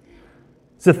us.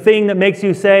 It's a thing that makes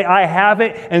you say, I have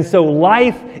it, and so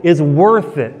life is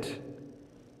worth it.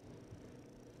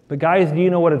 But guys, do you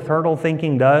know what eternal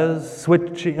thinking does?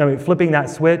 Flipping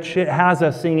that switch, it has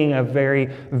us singing a very,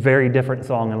 very different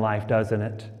song in life, doesn't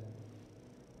it?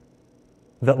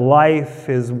 That life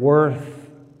is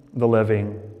worth the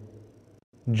living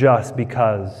just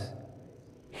because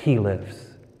He lives.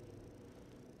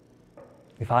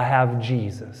 If I have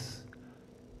Jesus,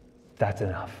 that's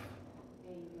enough.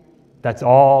 That's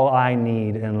all I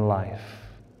need in life.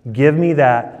 Give me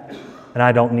that, and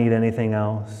I don't need anything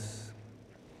else.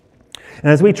 And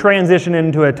as we transition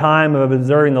into a time of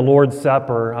observing the Lord's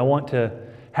Supper, I want to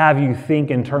have you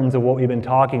think in terms of what we've been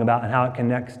talking about and how it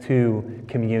connects to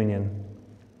communion.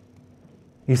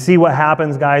 You see what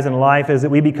happens, guys, in life is that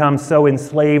we become so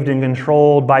enslaved and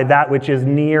controlled by that which is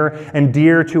near and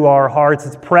dear to our hearts.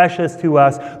 It's precious to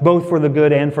us, both for the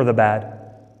good and for the bad.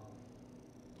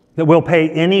 That we'll pay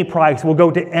any price, we'll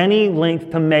go to any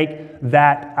length to make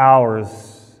that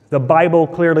ours. The Bible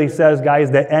clearly says,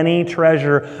 guys, that any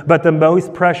treasure, but the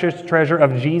most precious treasure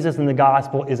of Jesus in the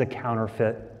gospel is a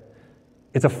counterfeit.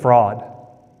 It's a fraud.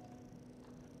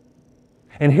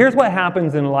 And here's what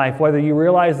happens in life, whether you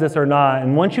realize this or not.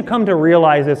 And once you come to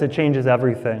realize this, it changes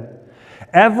everything.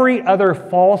 Every other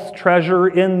false treasure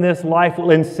in this life will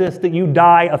insist that you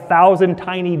die 1,000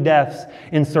 tiny deaths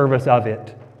in service of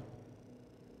it.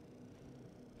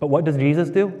 But what does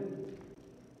Jesus do?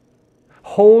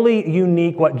 Wholly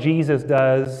unique what Jesus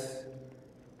does.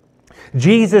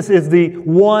 Jesus is the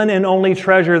one and only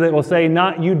treasure that will say,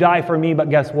 not you die for me,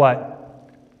 but guess what?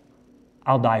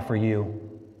 I'll die for you.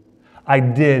 I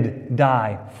did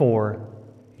die for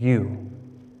you.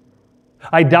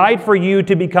 I died for you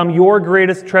to become your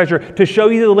greatest treasure, to show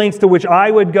you the lengths to which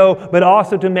I would go, but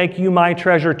also to make you my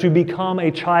treasure, to become a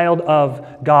child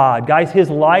of God. Guys, His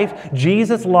life,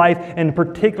 Jesus' life, and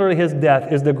particularly His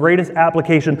death, is the greatest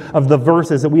application of the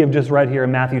verses that we have just read here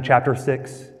in Matthew chapter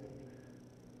 6.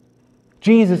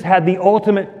 Jesus had the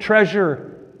ultimate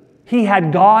treasure. He had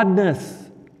Godness.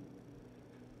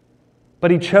 But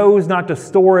He chose not to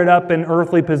store it up in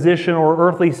earthly position or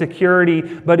earthly security,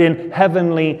 but in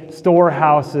heavenly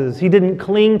storehouses. He didn't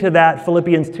cling to that,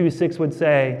 Philippians 2:6 would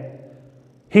say.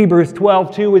 Hebrews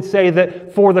 12:2 would say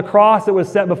that for the cross that was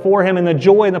set before Him and the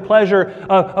joy and the pleasure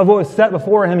of what was set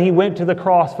before Him, He went to the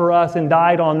cross for us and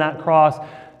died on that cross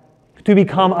to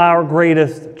become our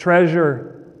greatest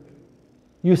treasure.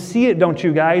 You see it, don't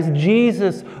you guys?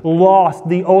 Jesus lost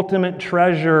the ultimate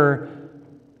treasure.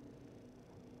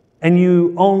 And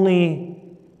you only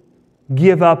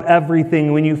give up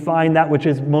everything when you find that which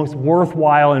is most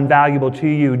worthwhile and valuable to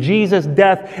you. Jesus'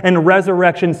 death and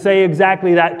resurrection say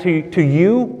exactly that to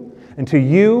you, and to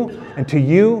you, and to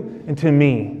you, and to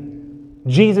me.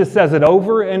 Jesus says it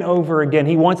over and over again.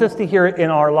 He wants us to hear it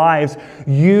in our lives.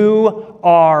 You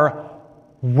are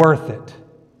worth it.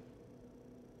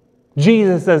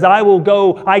 Jesus says, I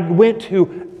went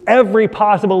to every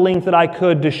possible length that I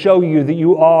could to show you that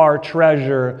you are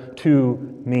treasure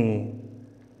to me.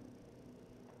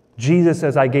 Jesus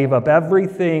says, I gave up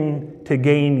everything to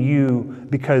gain you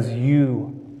because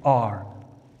you are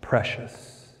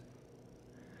precious.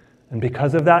 And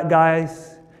because of that,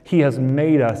 guys, He has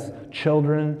made us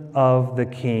children of the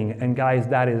King. And guys,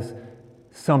 that is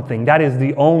something. That is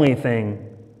the only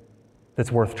thing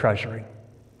that's worth treasuring.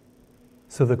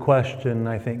 So the question,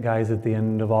 I think, guys, at the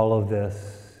end of all of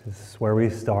this is where we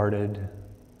started.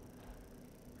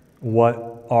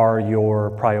 What are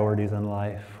your priorities in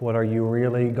life? What are you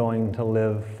really going to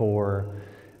live for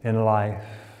in life?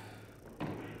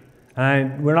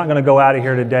 And we're not going to go out of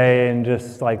here today and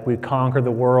just like we've conquered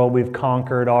the world, we've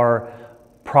conquered our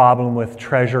problem with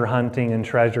treasure hunting and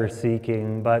treasure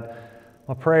seeking. But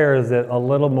my prayer is that a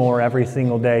little more every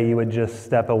single day you would just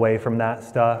step away from that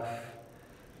stuff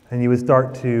and you would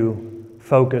start to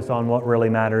focus on what really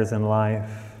matters in life.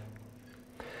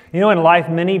 You know, in life,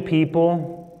 many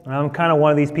people, and I'm kind of one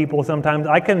of these people sometimes,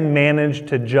 I can manage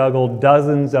to juggle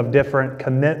dozens of different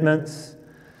commitments,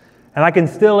 and I can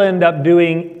still end up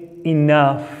doing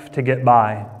enough to get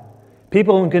by.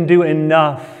 People who can do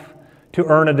enough to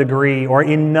earn a degree or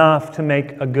enough to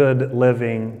make a good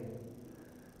living.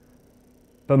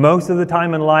 But most of the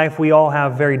time in life, we all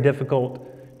have very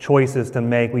difficult choices to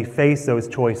make. We face those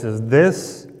choices,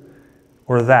 this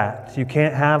or that. You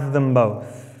can't have them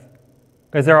both.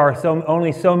 Because there are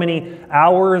only so many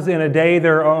hours in a day,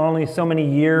 there are only so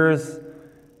many years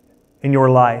in your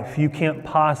life. You can't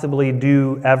possibly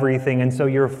do everything, and so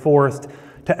you're forced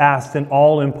to ask an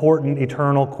all-important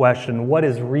eternal question. What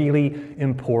is really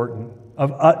important,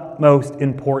 of utmost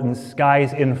importance?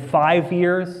 Guys, in 5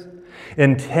 years,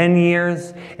 in 10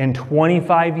 years, in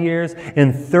 25 years,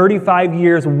 in 35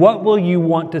 years, what will you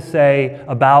want to say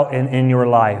about and in your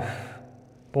life?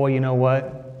 Boy, you know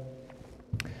what?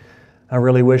 I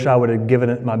really wish I would have given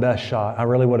it my best shot. I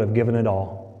really would have given it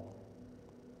all.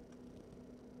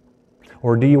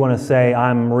 Or do you want to say,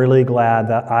 I'm really glad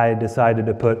that I decided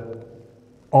to put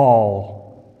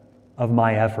all of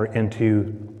my effort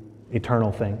into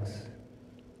eternal things?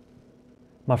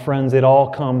 My friends, it all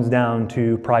comes down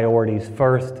to priorities.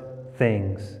 First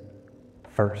things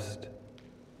first.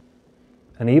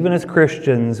 And even as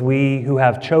Christians, we who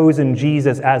have chosen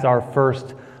Jesus as our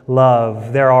first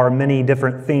love, there are many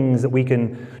different things that we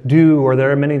can do, or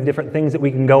there are many different things that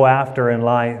we can go after in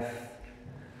life.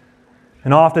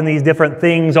 And often these different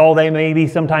things, although they may be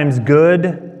sometimes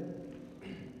good,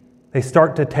 They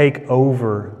start to take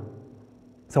over.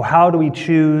 So how do we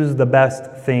choose the best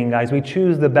thing, guys? We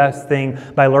choose the best thing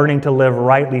by learning to live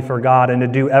rightly for God and to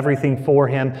do everything for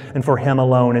Him and for Him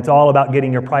alone. It's all about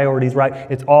getting your priorities right.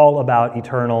 It's all about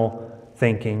eternal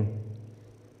thinking.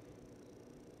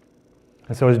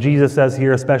 And so as Jesus says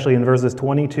here, especially in verses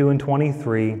 22 and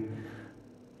 23,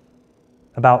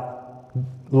 about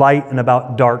light and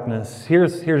about darkness.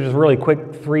 Here's just really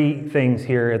quick 3 things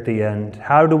here at the end.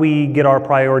 How do we get our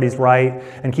priorities right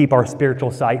and keep our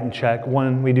spiritual sight in check?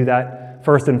 One, we do that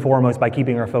first and foremost by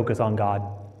keeping our focus on God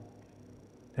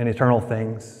and eternal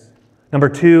things. Number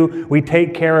 2, we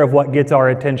take care of what gets our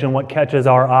attention, what catches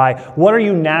our eye. What are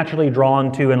you naturally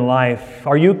drawn to in life?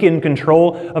 Are you in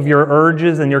control of your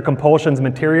urges and your compulsions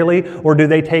materially, or do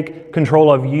they take control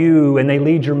of you and they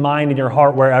lead your mind and your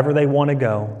heart wherever they want to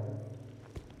go?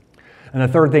 And the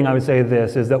third thing I would say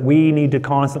is that we need to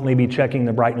constantly be checking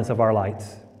the brightness of our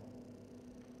lights.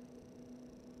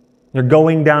 You're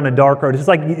going down a dark road. It's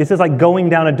just like going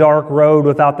down a dark road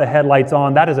without the headlights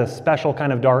on. That is a special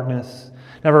kind of darkness.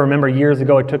 I remember years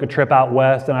ago I took a trip out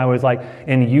west and I was like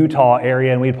in Utah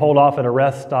area and we pulled off at a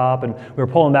rest stop and we were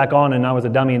pulling back on and I was a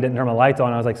dummy and didn't turn my lights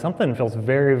on. I was like, something feels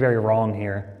very, very wrong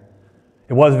here.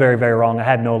 It was very, very wrong. I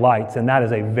had no lights, and that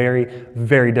is a very,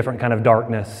 very different kind of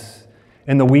darkness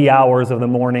in the wee hours of the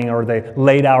morning or the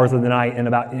late hours of the night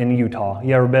in Utah.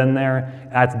 You ever been there?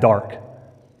 That's dark.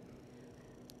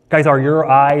 Guys, are your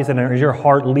eyes and is your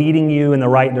heart leading you in the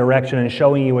right direction and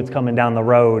showing you what's coming down the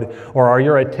road? Or are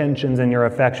your attentions and your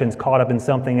affections caught up in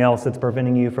something else that's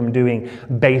preventing you from doing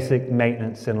basic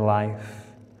maintenance in life?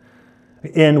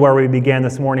 We end where we began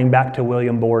this morning, back to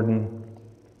William Borden.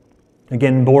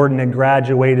 Again, Borden had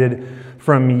graduated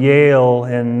from Yale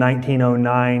in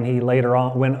 1909. He later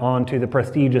on went on to the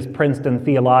prestigious Princeton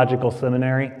Theological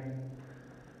Seminary.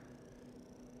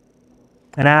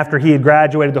 And after he had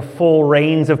graduated, the full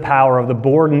reins of power of the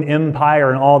Borden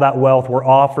Empire and all that wealth were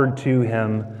offered to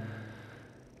him.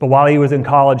 But while he was in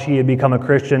college, he had become a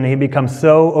Christian. He had become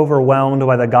so overwhelmed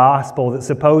by the gospel that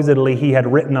supposedly he had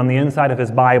written on the inside of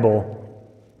his Bible,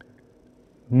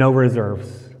 no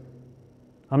reserves.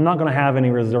 I'm not going to have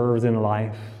any reserves in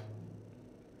life.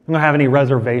 I'm going to have any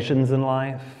reservations in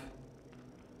life.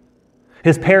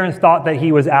 His parents thought that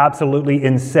he was absolutely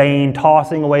insane,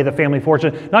 tossing away the family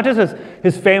fortune. Not just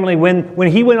his family.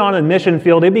 When he went on a mission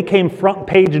field, it became front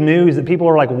page news that people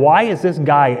were like, why is this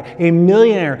guy, a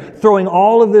millionaire, throwing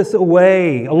all of this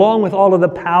away, along with all of the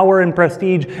power and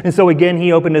prestige? And so again,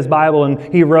 he opened his Bible and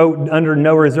he wrote, under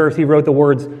no reserves, he wrote the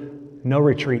words, no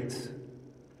retreats.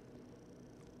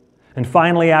 And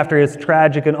finally, after his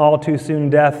tragic and all too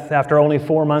soon death, after only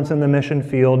 4 months in the mission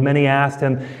field, many asked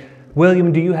him,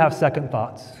 William, do you have second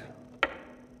thoughts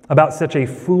about such a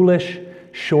foolish,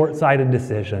 short-sighted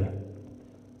decision?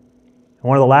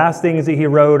 One of the last things that he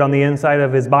wrote on the inside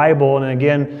of his Bible, and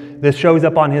again, this shows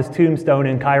up on his tombstone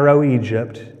in Cairo,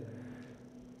 Egypt.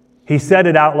 He said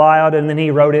it out loud, and then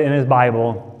he wrote it in his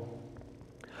Bible.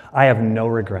 I have no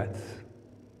regrets.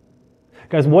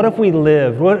 Guys, what if we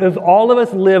lived, what if all of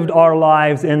us lived our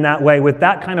lives in that way with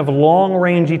that kind of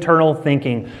long-range eternal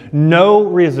thinking? No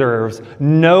reserves,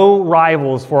 no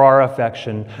rivals for our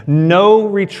affection, no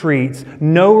retreats,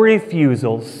 no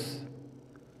refusals,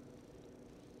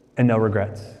 and no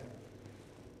regrets.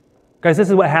 Guys, this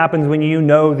is what happens when you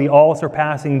know the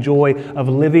all-surpassing joy of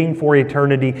living for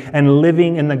eternity and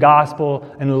living in the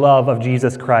gospel and love of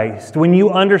Jesus Christ. When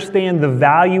you understand the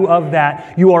value of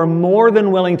that, you are more than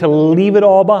willing to leave it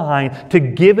all behind, to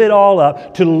give it all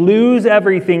up, to lose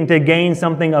everything to gain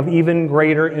something of even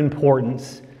greater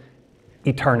importance,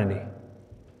 eternity.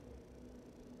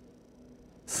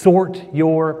 Sort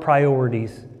your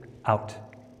priorities out.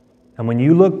 And when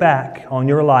you look back on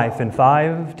your life in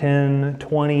 5, 10,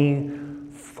 20,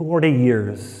 40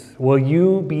 years, will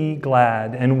you be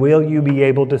glad and will you be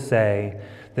able to say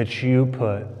that you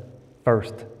put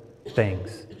first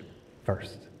things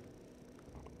first?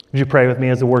 Would you pray with me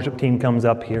as the worship team comes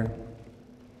up here?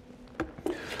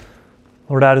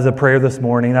 Lord, that is a prayer this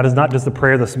morning. That is not just a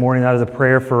prayer this morning. That is a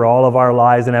prayer for all of our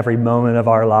lives and every moment of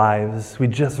our lives. We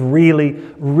just really,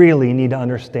 really need to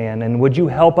understand. And would you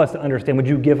help us to understand? Would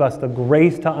you give us the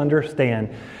grace to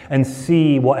understand and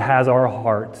see what has our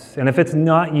hearts? And if it's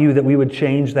not you, that we would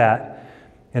change that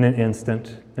in an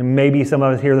instant. And maybe some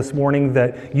of us here this morning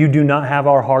that you do not have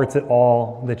our hearts at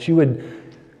all, that you would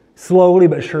slowly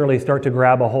but surely start to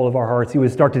grab a hold of our hearts. You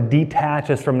would start to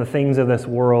detach us from the things of this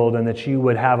world, and that you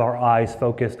would have our eyes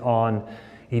focused on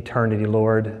eternity,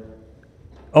 Lord.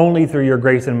 Only through your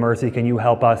grace and mercy can you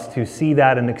help us to see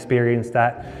that and experience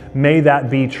that. May that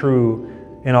be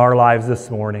true in our lives this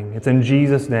morning. It's in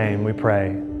Jesus' name we pray.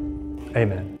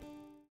 Amen.